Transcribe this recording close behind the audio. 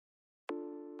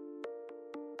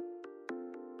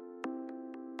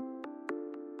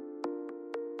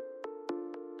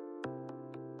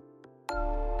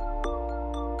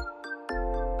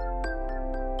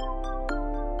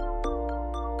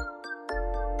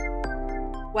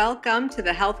Welcome to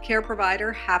the Healthcare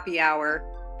Provider Happy Hour.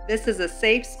 This is a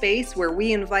safe space where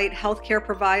we invite healthcare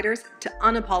providers to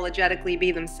unapologetically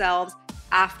be themselves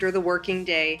after the working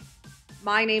day.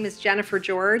 My name is Jennifer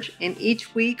George, and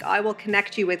each week I will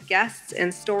connect you with guests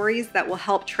and stories that will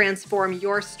help transform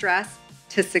your stress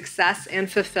to success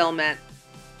and fulfillment.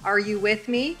 Are you with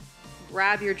me?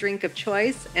 Grab your drink of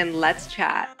choice and let's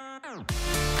chat.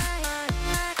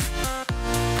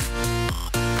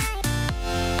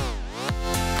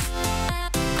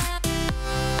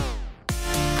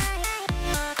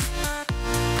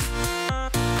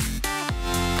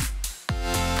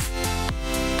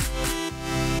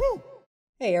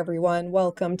 Hey everyone,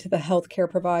 welcome to the Healthcare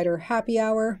Provider Happy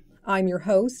Hour. I'm your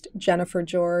host, Jennifer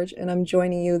George, and I'm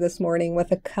joining you this morning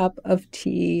with a cup of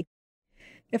tea.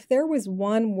 If there was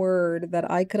one word that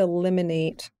I could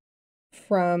eliminate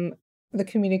from the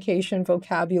communication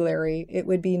vocabulary, it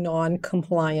would be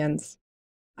non-compliance.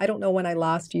 I don't know when I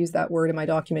last used that word in my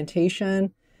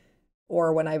documentation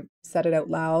or when I said it out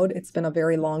loud. It's been a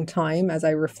very long time as I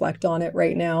reflect on it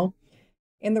right now.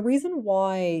 And the reason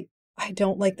why I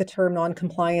don't like the term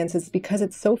non-compliance is because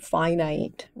it's so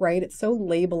finite, right? It's so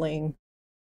labeling.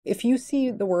 If you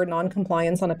see the word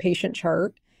non-compliance on a patient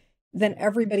chart, then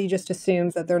everybody just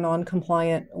assumes that they're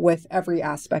non-compliant with every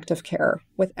aspect of care,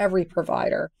 with every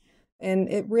provider. And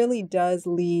it really does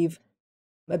leave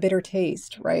a bitter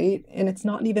taste, right? And it's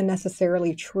not even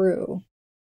necessarily true.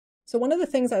 So one of the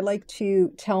things I like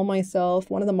to tell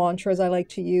myself, one of the mantras I like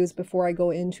to use before I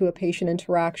go into a patient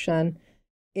interaction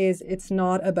is it's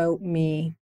not about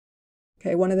me.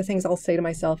 Okay, one of the things I'll say to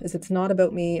myself is it's not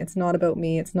about me, it's not about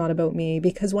me, it's not about me.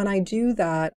 Because when I do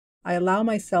that, I allow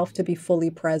myself to be fully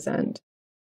present.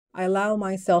 I allow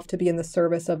myself to be in the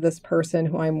service of this person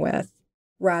who I'm with,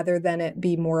 rather than it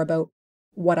be more about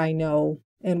what I know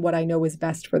and what I know is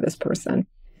best for this person.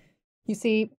 You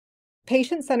see,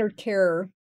 patient-centered care,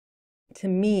 to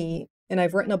me, and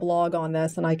I've written a blog on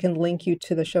this, and I can link you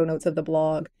to the show notes of the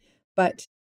blog, but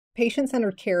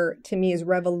patient-centered care, to me, is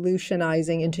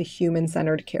revolutionizing into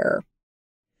human-centered care,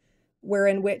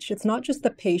 wherein which it's not just the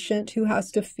patient who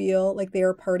has to feel like they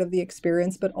are part of the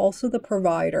experience, but also the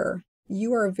provider.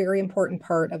 You are a very important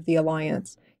part of the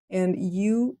alliance, and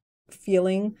you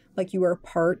feeling like you are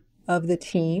part of the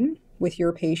team with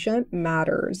your patient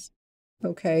matters,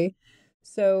 okay?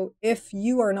 So if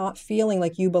you are not feeling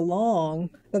like you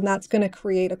belong, then that's going to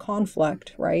create a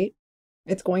conflict, right?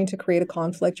 It's going to create a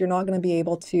conflict. You're not going to be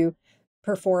able to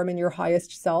perform in your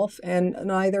highest self, and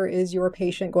neither is your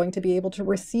patient going to be able to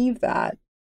receive that.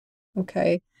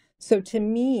 Okay. So to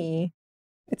me,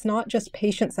 it's not just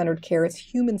patient-centered care,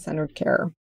 it's human-centered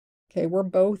care. Okay. We're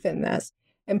both in this.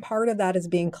 And part of that is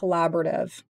being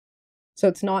collaborative. So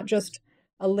it's not just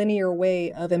a linear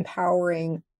way of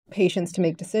empowering patients to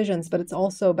make decisions, but it's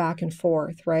also back and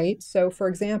forth, right? So for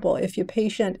example, if your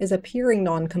patient is appearing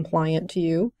non-compliant to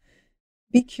you,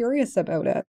 be curious about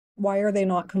it. Why are they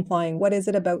not complying? What is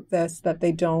it about this that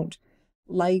they don't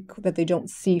like, that they don't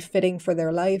see fitting for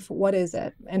their life? What is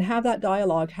it? And have that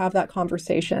dialogue, have that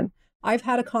conversation. I've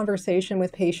had a conversation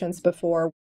with patients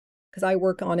before because I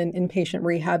work on an inpatient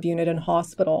rehab unit in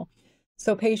hospital.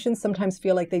 So patients sometimes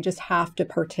feel like they just have to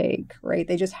partake, right?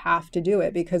 They just have to do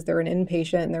it because they're an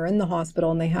inpatient and they're in the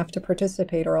hospital and they have to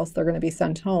participate or else they're going to be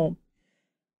sent home.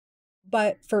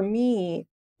 But for me,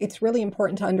 it's really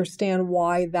important to understand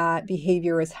why that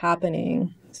behavior is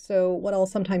happening. So what I'll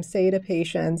sometimes say to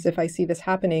patients if I see this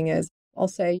happening is I'll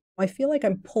say, I feel like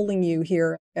I'm pulling you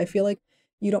here. I feel like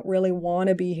you don't really want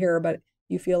to be here, but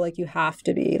you feel like you have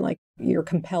to be, like you're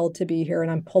compelled to be here, and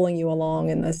I'm pulling you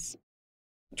along in this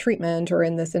treatment or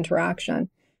in this interaction.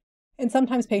 And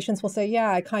sometimes patients will say, yeah,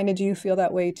 I kind of do feel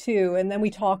that way too. And then we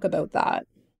talk about that,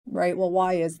 right? Well,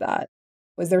 why is that?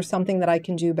 Was there something that I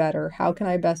can do better? How can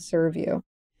I best serve you?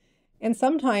 And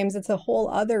sometimes it's a whole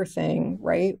other thing,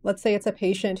 right? Let's say it's a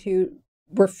patient who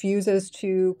refuses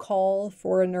to call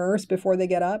for a nurse before they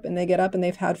get up, and they get up and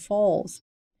they've had falls.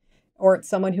 Or it's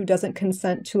someone who doesn't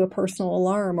consent to a personal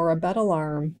alarm or a bed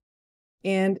alarm.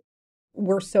 And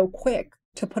we're so quick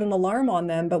to put an alarm on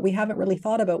them, but we haven't really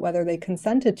thought about whether they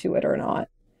consented to it or not.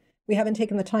 We haven't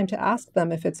taken the time to ask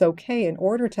them if it's okay in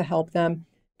order to help them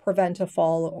prevent a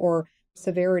fall or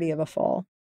severity of a fall.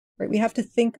 Right? We have to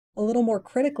think a little more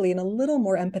critically and a little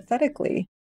more empathetically.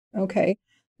 Okay,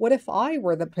 what if I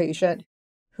were the patient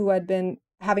who had been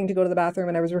having to go to the bathroom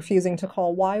and I was refusing to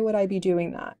call? Why would I be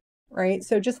doing that? Right?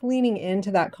 So just leaning into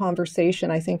that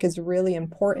conversation, I think, is really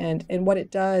important. And what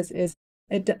it does is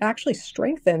it actually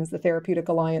strengthens the therapeutic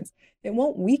alliance. It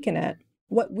won't weaken it.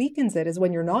 What weakens it is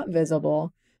when you're not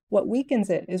visible. What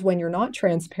weakens it is when you're not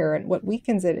transparent. What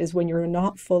weakens it is when you're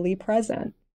not fully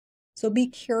present. So be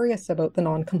curious about the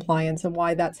non-compliance and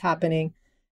why that's happening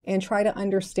and try to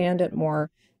understand it more.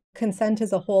 Consent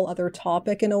is a whole other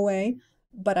topic in a way,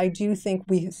 but I do think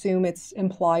we assume it's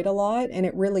implied a lot, and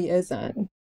it really isn't.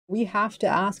 We have to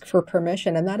ask for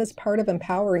permission, and that is part of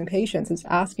empowering patients, is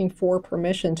asking for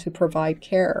permission to provide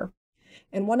care.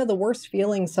 And one of the worst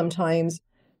feelings sometimes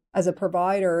as a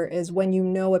provider is when you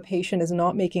know a patient is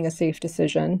not making a safe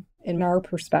decision, in our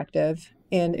perspective,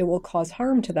 and it will cause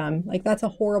harm to them. Like, that's a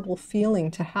horrible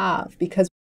feeling to have, because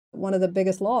one of the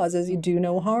biggest laws is you do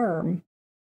no harm,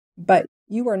 but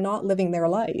you are not living their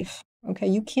life. Okay,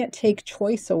 you can't take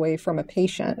choice away from a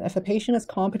patient. If a patient is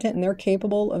competent and they're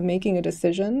capable of making a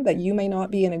decision that you may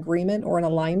not be in agreement or in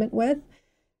alignment with,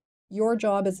 your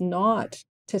job is not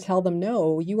to tell them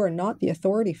no. You are not the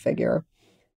authority figure.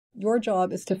 Your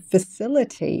job is to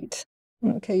facilitate.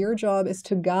 Okay, your job is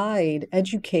to guide,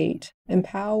 educate,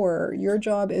 empower. Your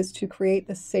job is to create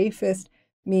the safest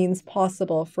means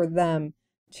possible for them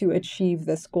to achieve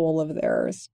this goal of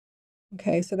theirs.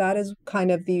 Okay, so that is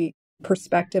kind of the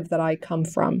perspective that I come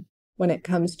from when it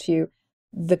comes to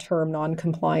the term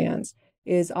non-compliance,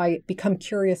 is I become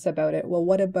curious about it. Well,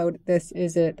 what about this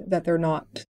is it that they're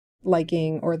not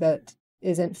liking or that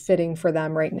isn't fitting for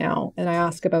them right now? And I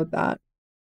ask about that.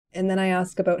 And then I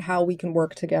ask about how we can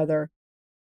work together.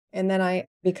 And then I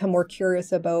become more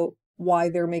curious about why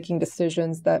they're making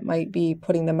decisions that might be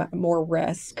putting them at more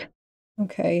risk.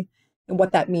 Okay. And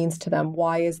what that means to them.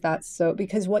 Why is that so?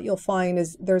 Because what you'll find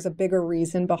is there's a bigger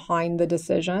reason behind the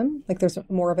decision. Like, there's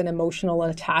more of an emotional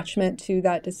attachment to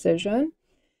that decision.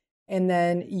 And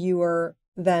then you are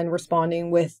then responding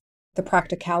with the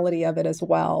practicality of it as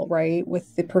well, right?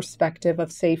 With the perspective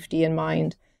of safety in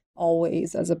mind,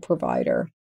 always as a provider.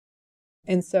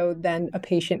 And so then a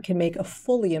patient can make a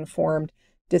fully informed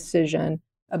decision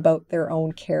about their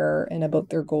own care and about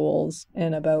their goals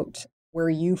and about where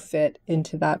you fit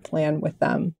into that plan with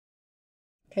them.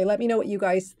 Okay, let me know what you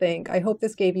guys think. I hope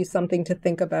this gave you something to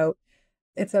think about.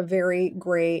 It's a very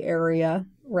gray area,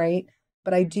 right?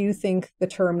 But I do think the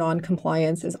term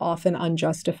non-compliance is often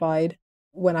unjustified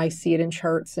when I see it in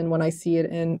charts and when I see it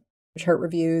in chart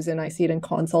reviews and I see it in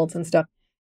consults and stuff.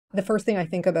 The first thing I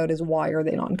think about is, why are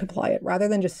they non-compliant? Rather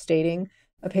than just stating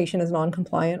a patient is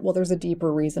non-compliant, well, there's a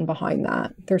deeper reason behind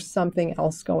that. There's something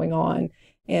else going on.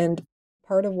 And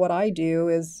part of what I do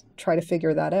is try to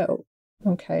figure that out.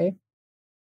 Okay.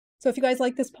 So if you guys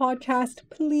like this podcast,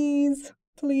 please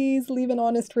leave an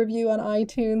honest review on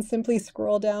iTunes. Simply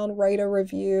scroll down, write a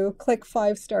review, click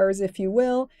 5 stars if you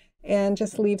will, and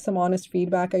just leave some honest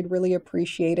feedback. I'd really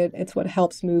appreciate it. It's what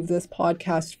helps move this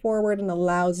podcast forward and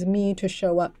allows me to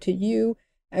show up to you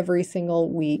every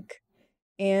single week.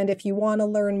 And if you want to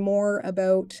learn more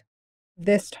about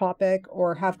this topic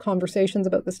or have conversations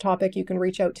about this topic, you can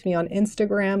reach out to me on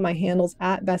Instagram. My handle's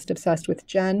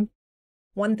 @bestobsessedwithjen.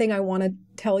 One thing I want to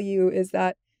tell you is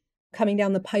that coming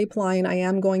down the pipeline, I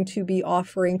am going to be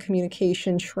offering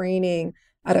communication training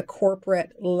at a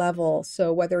corporate level.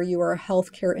 So whether you are a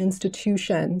healthcare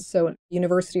institution, so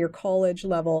university or college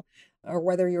level, or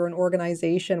whether you're an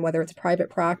organization, whether it's private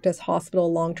practice,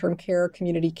 hospital, long-term care,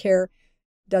 community care,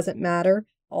 doesn't matter.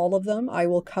 All of them, I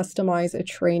will customize a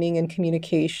training and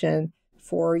communication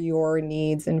for your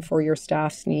needs and for your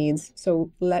staff's needs.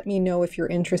 So let me know if you're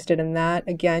interested in that.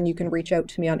 Again, you can reach out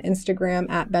to me on Instagram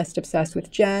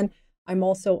 @bestobsessedwithjen. I'm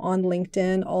also on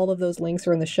LinkedIn. All of those links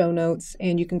are in the show notes,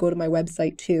 and you can go to my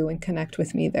website too and connect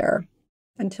with me there.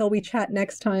 Until we chat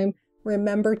next time,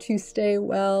 remember to stay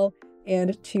well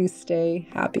and to stay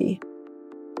happy.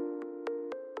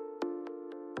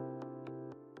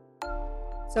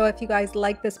 So if you guys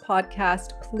like this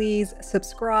podcast, please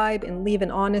subscribe and leave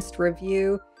an honest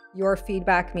review. Your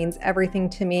feedback means everything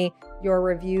to me. Your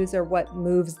reviews are what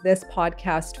moves this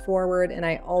podcast forward, and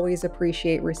I always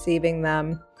appreciate receiving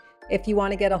them. If you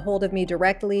want to get a hold of me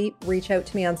directly, reach out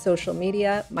to me on social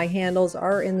media. My handles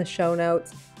are in the show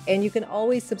notes. And you can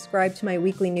always subscribe to my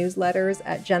weekly newsletters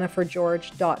at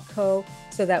jennifergeorge.co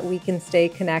so that we can stay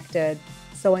connected.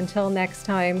 So until next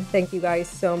time, thank you guys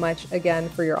so much again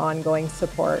for your ongoing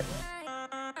support.